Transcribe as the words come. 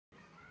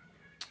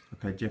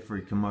Okay,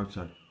 Jeffrey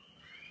Komoto.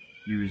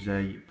 You was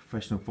a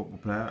professional football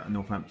player at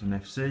Northampton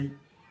FC.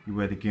 You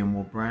wear the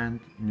Gilmore brand.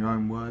 In your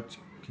own words,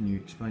 can you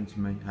explain to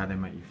me how they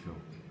make you feel?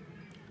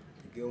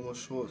 The Gilmore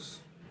shorts,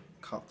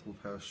 comfortable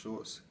pair of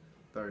shorts,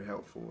 very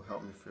helpful,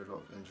 helped me through a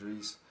lot of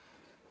injuries,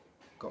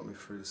 got me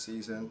through the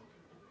season,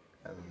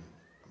 and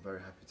I'm very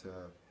happy to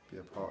be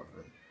a part of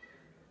it.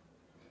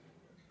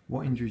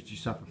 What injuries did you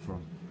suffer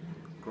from?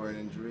 Groin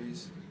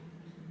injuries,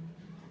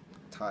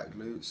 tight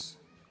glutes,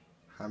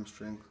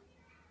 hamstring.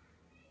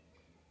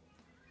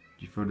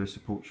 Do you feel the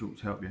support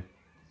shorts help you?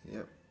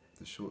 Yep,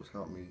 the shorts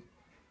helped me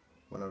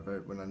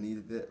when I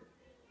needed it.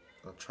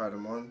 I tried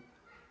them on,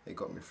 it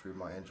got me through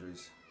my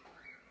injuries.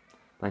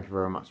 Thank you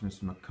very much,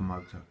 Mr.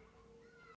 Komoto.